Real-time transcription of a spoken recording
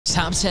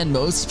Top 10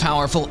 most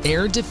powerful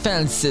air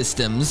defense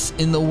systems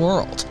in the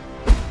world.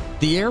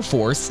 The Air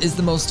Force is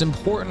the most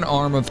important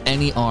arm of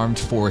any armed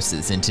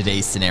forces in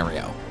today's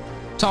scenario.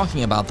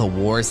 Talking about the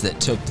wars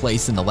that took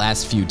place in the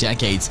last few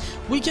decades,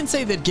 we can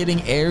say that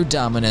getting air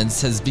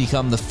dominance has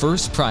become the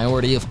first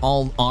priority of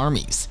all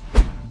armies.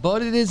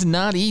 But it is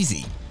not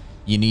easy.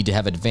 You need to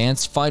have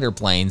advanced fighter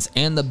planes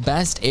and the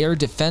best air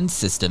defense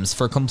systems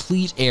for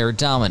complete air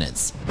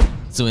dominance.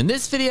 So in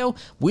this video,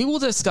 we will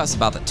discuss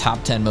about the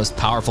top 10 most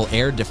powerful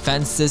air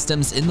defense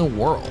systems in the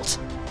world.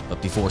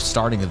 But before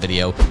starting the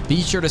video, be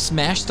sure to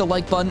smash the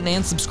like button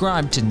and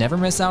subscribe to never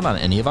miss out on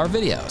any of our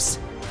videos.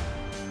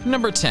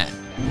 Number 10.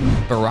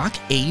 Barak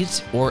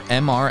 8 or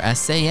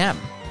MRSAM.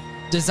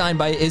 Designed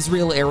by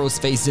Israel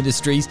Aerospace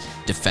Industries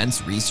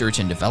Defense Research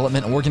and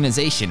Development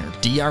Organization, or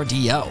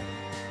DRDO.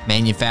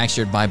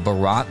 Manufactured by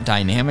Barak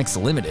Dynamics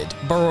Limited,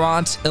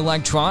 Barak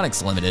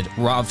Electronics Limited,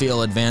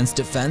 Rafael Advanced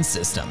Defense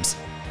Systems.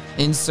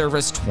 In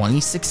service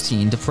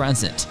 2016 to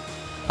present.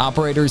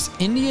 Operators: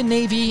 Indian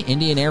Navy,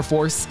 Indian Air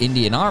Force,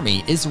 Indian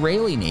Army,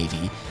 Israeli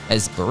Navy,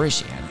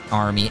 Azerbaijan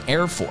Army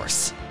Air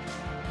Force.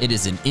 It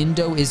is an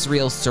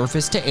Indo-Israel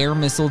surface-to-air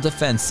missile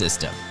defense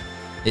system.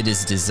 It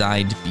is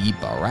designed by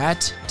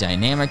Barak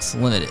Dynamics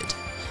Limited,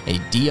 a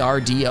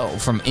DRDO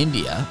from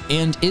India,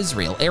 and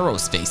Israel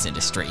Aerospace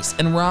Industries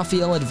and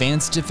Rafael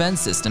Advanced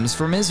Defense Systems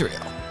from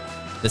Israel.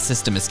 The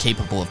system is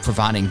capable of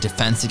providing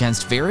defense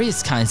against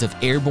various kinds of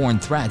airborne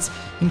threats,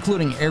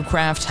 including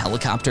aircraft,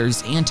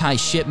 helicopters,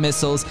 anti-ship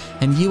missiles,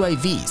 and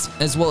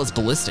UAVs, as well as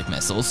ballistic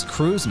missiles,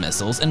 cruise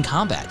missiles, and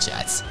combat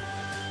jets.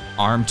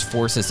 Armed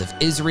forces of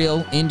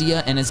Israel,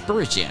 India, and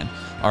Azerbaijan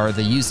are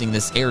using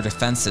this air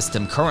defense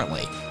system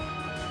currently.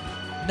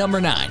 Number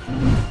 9.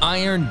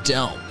 Iron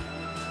Dome.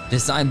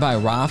 Designed by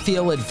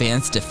Rafael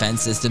Advanced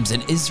Defense Systems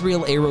and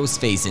Israel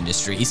Aerospace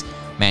Industries,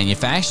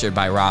 manufactured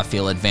by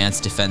Rafael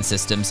Advanced Defense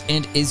Systems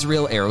and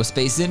Israel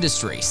Aerospace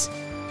Industries.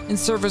 In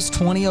service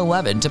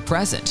 2011 to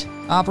present.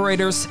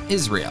 Operators: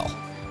 Israel.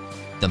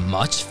 The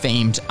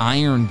much-famed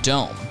Iron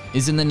Dome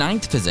is in the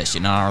 9th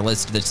position on our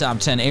list of the top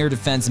 10 air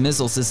defense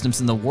missile systems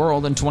in the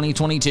world in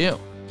 2022.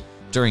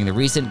 During the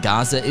recent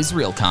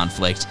Gaza-Israel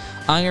conflict,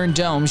 Iron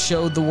Dome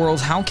showed the world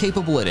how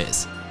capable it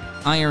is.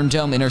 Iron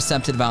Dome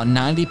intercepted about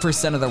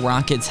 90% of the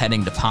rockets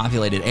heading to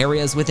populated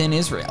areas within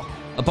Israel.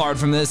 Apart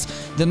from this,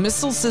 the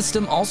missile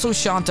system also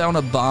shot down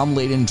a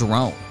bomb-laden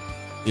drone.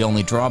 The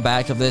only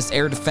drawback of this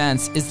air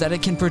defense is that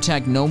it can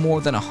protect no more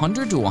than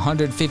 100 to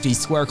 150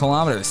 square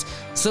kilometers,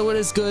 so it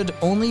is good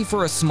only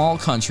for a small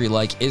country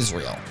like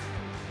Israel.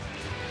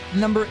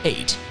 Number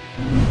 8.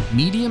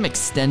 Medium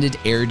Extended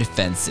Air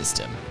Defense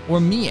System, or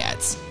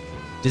MEADS.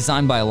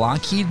 Designed by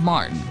Lockheed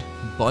Martin,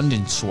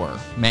 Bundenschwer,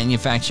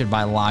 manufactured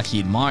by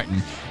Lockheed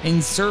Martin,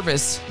 in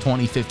service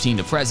 2015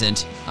 to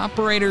present.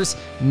 Operators: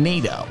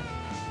 NATO.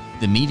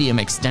 The Medium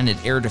Extended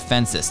Air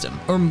Defense System,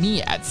 or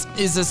MEADS,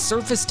 is a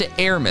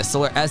surface-to-air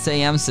missile, or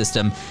SAM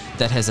system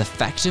that has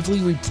effectively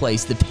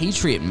replaced the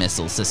Patriot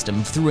missile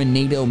system through a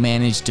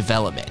NATO-managed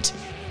development.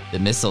 The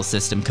missile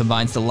system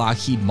combines the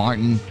Lockheed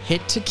Martin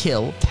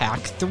Hit-to-Kill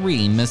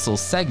PAC-3 missile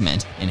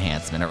segment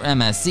enhancement, or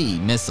MSE,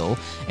 missile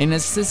in a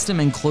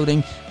system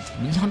including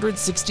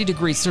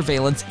 360-degree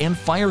surveillance and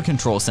fire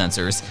control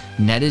sensors,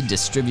 netted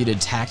distributed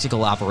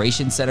tactical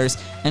operation centers,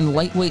 and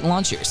lightweight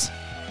launchers.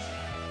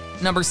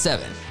 Number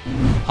 7.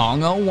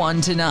 Hongou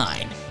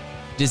 1-9.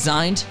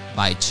 Designed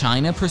by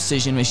China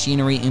Precision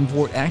Machinery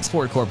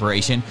Import-Export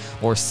Corporation,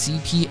 or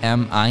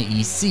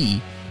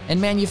CPMIEC,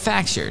 and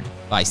manufactured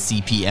by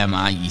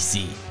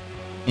CPMIEC.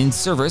 In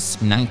service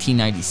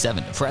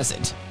 1997 to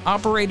present.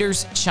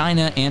 Operators: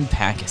 China and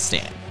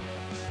Pakistan.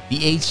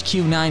 The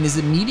HQ-9 is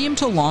a medium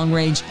to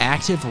long-range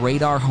active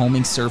radar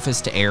homing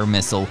surface-to-air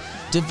missile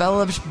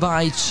developed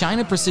by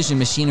China Precision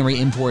Machinery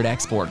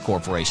Import-Export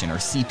Corporation, or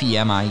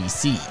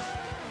CPMIEC.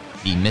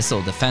 The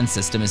missile defense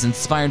system is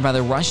inspired by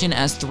the Russian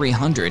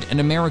S-300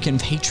 and American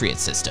Patriot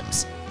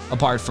systems.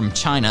 Apart from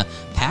China,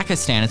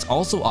 Pakistan is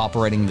also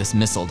operating this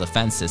missile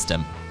defense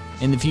system.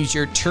 In the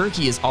future,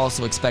 Turkey is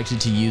also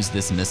expected to use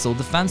this missile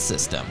defense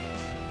system.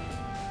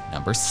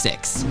 Number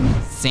 6.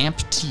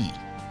 SAMT.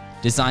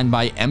 Designed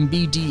by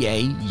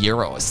MBDA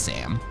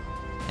Eurosam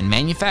and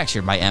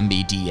manufactured by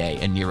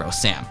MBDA and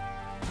Eurosam.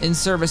 In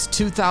service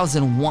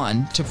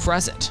 2001 to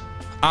present.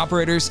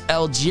 Operators: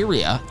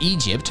 Algeria,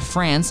 Egypt,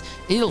 France,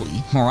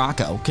 Italy,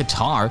 Morocco,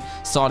 Qatar,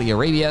 Saudi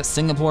Arabia,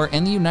 Singapore,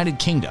 and the United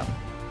Kingdom.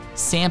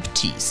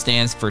 SAMT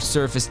stands for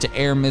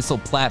Surface-to-Air Missile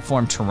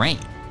Platform Terrain.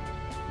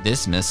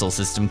 This missile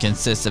system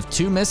consists of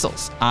 2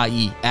 missiles,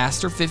 i.e.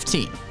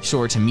 Aster-15,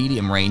 short to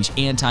medium-range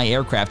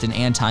anti-aircraft and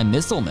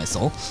anti-missile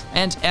missile,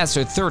 and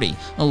Aster-30,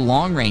 a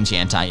long-range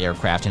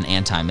anti-aircraft and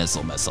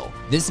anti-missile missile.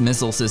 This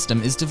missile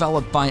system is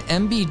developed by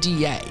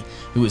MBDA,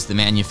 who is the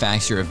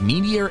manufacturer of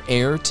Meteor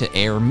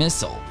air-to-air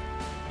missile.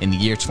 In the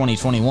year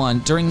 2021,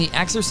 during the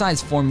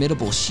exercise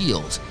Formidable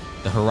Shield,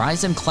 the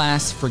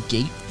Horizon-class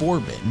frigate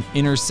Forbin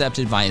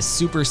intercepted by a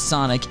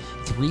supersonic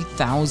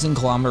 3,000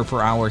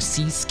 km/h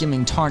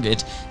sea-skimming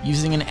target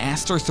using an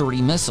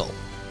Aster-30 missile.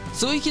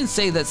 So we can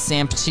say that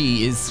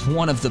SAMT is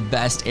one of the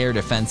best air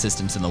defense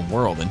systems in the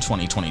world in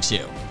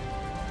 2022.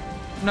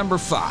 Number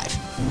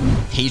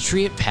 5.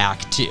 Patriot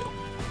PAC 2.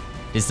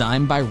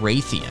 Designed by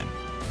Raytheon.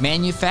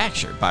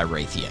 Manufactured by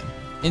Raytheon.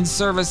 In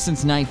service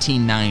since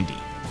 1990.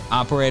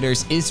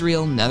 Operators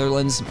Israel,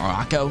 Netherlands,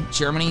 Morocco,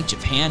 Germany,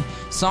 Japan,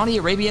 Saudi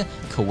Arabia,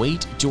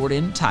 Kuwait,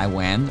 Jordan,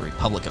 Taiwan, the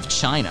Republic of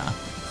China,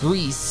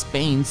 Greece,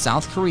 Spain,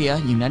 South Korea,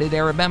 United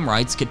Arab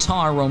Emirates,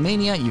 Qatar,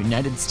 Romania,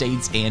 United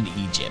States, and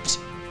Egypt.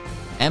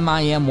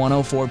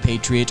 MIM-104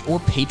 Patriot or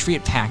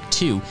Patriot PAC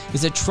 2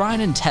 is a tried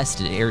and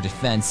tested air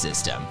defense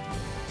system.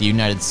 The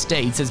United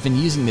States has been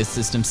using this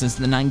system since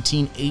the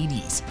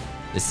 1980s.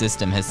 The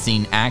system has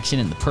seen action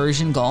in the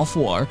Persian Gulf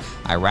War,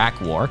 Iraq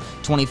War,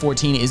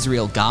 2014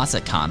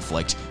 Israel-Gaza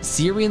conflict,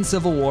 Syrian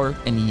Civil War,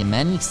 and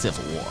Yemeni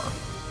Civil War.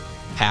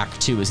 PAC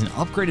 2 is an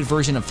upgraded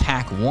version of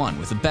PAC 1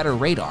 with a better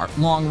radar,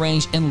 long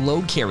range, and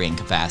load carrying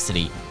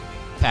capacity.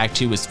 PAC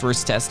 2 was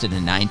first tested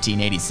in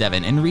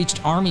 1987 and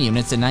reached Army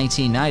units in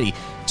 1990,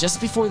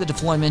 just before the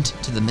deployment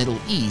to the Middle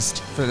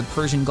East for the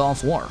Persian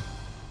Gulf War.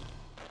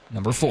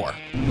 Number 4.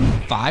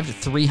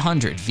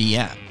 5-300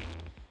 VM.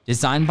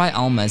 Designed by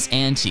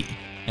SAMT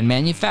and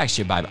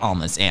manufactured by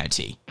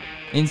SAMT.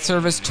 In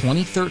service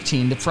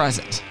 2013 to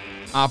present.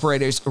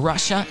 Operators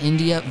Russia,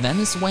 India,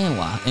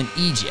 Venezuela, and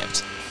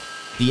Egypt.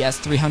 The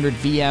S-300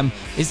 VM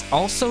is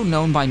also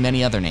known by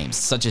many other names,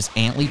 such as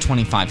Antley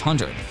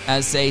 2500,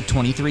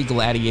 SA-23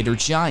 Gladiator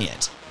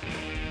Giant.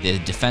 The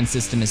defense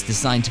system is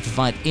designed to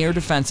provide air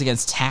defense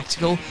against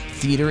tactical,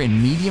 theater,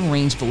 and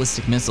medium-range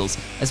ballistic missiles,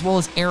 as well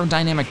as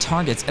aerodynamic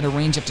targets at a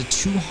range up to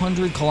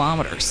 200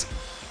 kilometers.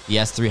 The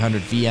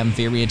S-300 VM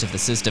variant of the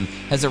system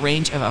has a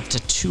range of up to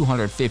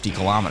 250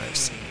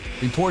 kilometers.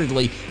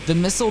 Reportedly, the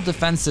missile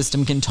defense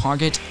system can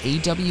target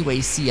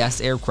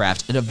AWACS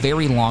aircraft at a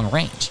very long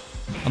range.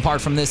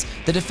 Apart from this,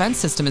 the defense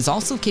system is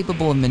also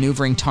capable of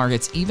maneuvering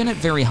targets even at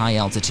very high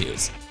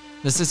altitudes.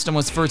 The system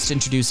was first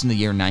introduced in the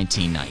year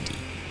 1990.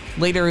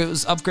 Later, it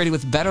was upgraded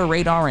with better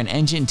radar and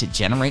engine to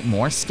generate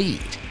more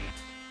speed.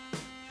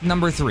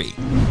 Number 3.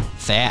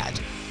 THAAD.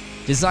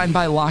 Designed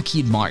by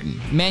Lockheed Martin,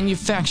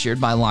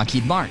 manufactured by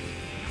Lockheed Martin.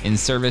 In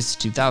service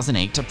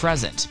 2008 to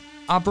present.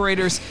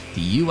 Operators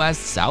the US,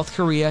 South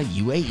Korea,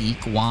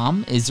 UAE,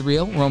 Guam,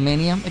 Israel,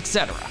 Romania,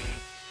 etc.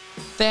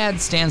 THAAD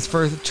stands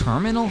for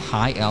Terminal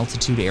High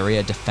Altitude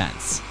Area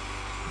Defense.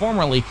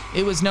 Formerly,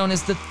 it was known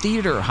as the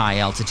Theater High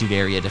Altitude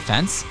Area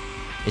Defense.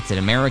 It's an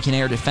American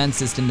air defense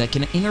system that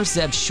can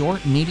intercept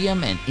short,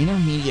 medium, and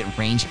intermediate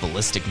range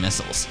ballistic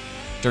missiles.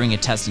 During a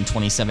test in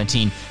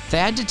 2017,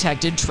 THAAD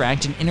detected,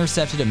 tracked, and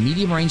intercepted a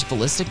medium-range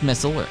ballistic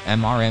missile, or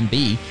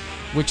MRMB,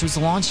 which was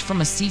launched from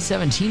a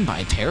C-17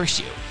 by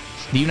parachute.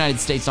 The United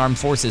States Armed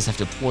Forces have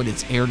deployed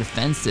its air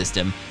defense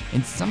system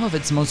in some of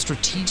its most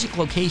strategic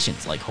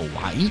locations like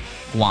Hawaii,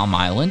 Guam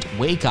Island,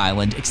 Wake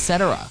Island,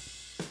 etc.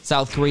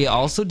 South Korea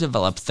also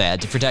developed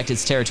THAAD to protect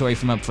its territory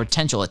from a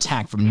potential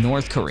attack from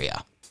North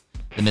Korea.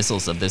 The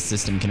missiles of this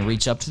system can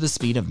reach up to the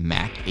speed of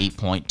Mach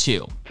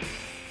 8.2.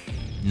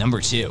 Number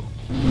 2.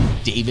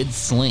 David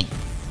Sling.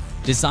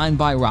 Designed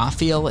by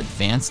Rafael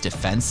Advanced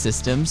Defense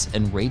Systems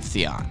and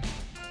Raytheon.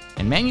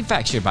 And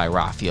manufactured by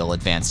Rafael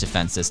Advanced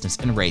Defense Systems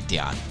and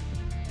Raytheon.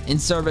 In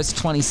service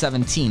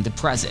 2017 to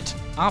present.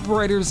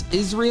 Operators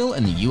Israel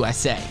and the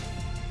USA.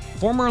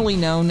 Formerly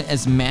known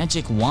as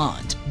Magic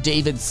Wand,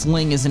 David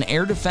Sling is an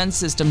air defense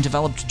system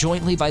developed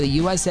jointly by the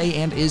USA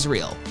and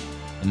Israel.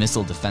 The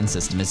missile defense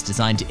system is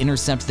designed to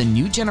intercept the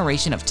new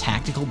generation of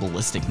tactical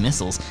ballistic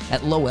missiles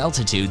at low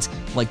altitudes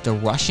like the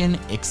Russian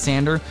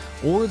Iskander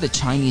or the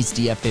Chinese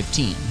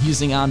DF-15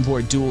 using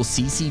onboard dual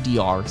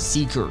CCDR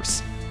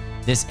seekers.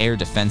 This air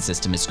defense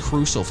system is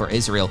crucial for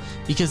Israel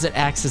because it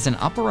acts as an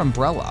upper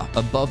umbrella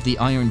above the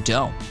Iron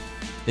Dome.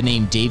 The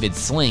name David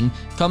Sling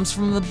comes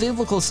from the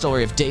biblical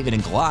story of David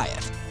and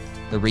Goliath.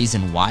 The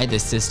reason why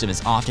this system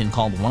is often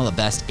called one of the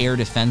best air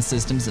defense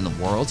systems in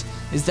the world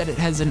is that it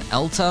has an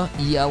ELTA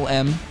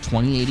ELM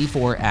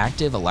 2084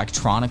 active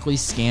electronically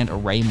scanned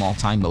array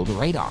multi-mode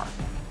radar.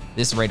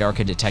 This radar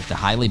can detect a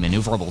highly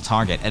maneuverable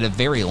target at a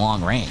very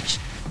long range.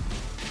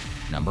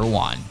 Number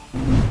 1.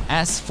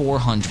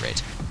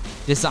 S-400.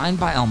 Designed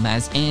by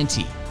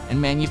SAMT and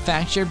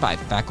manufactured by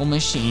Feckle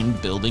Machine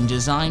Building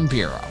Design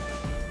Bureau.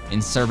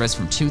 In service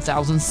from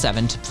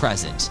 2007 to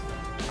present.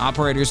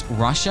 Operators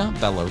Russia,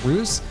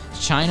 Belarus,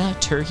 China,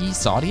 Turkey,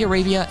 Saudi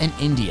Arabia, and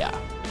India.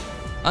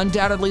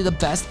 Undoubtedly, the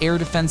best air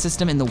defense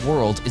system in the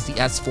world is the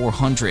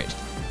S-400.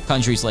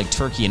 Countries like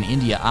Turkey and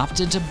India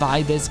opted to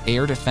buy this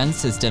air defense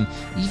system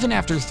even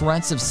after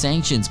threats of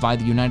sanctions by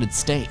the United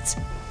States.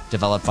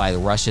 Developed by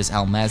Russia's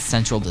Almaz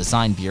Central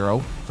Design Bureau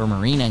for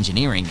Marine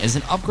Engineering as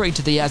an upgrade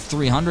to the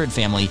S-300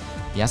 family,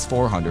 the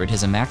S-400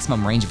 has a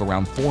maximum range of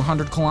around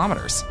 400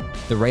 kilometers.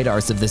 The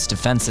radars of this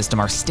defense system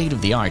are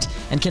state-of-the-art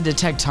and can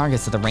detect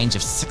targets at the range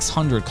of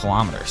 600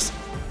 kilometers.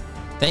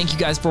 Thank you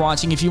guys for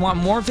watching. If you want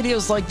more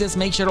videos like this,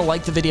 make sure to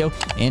like the video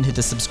and hit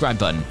the subscribe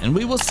button, and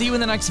we will see you in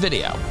the next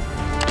video.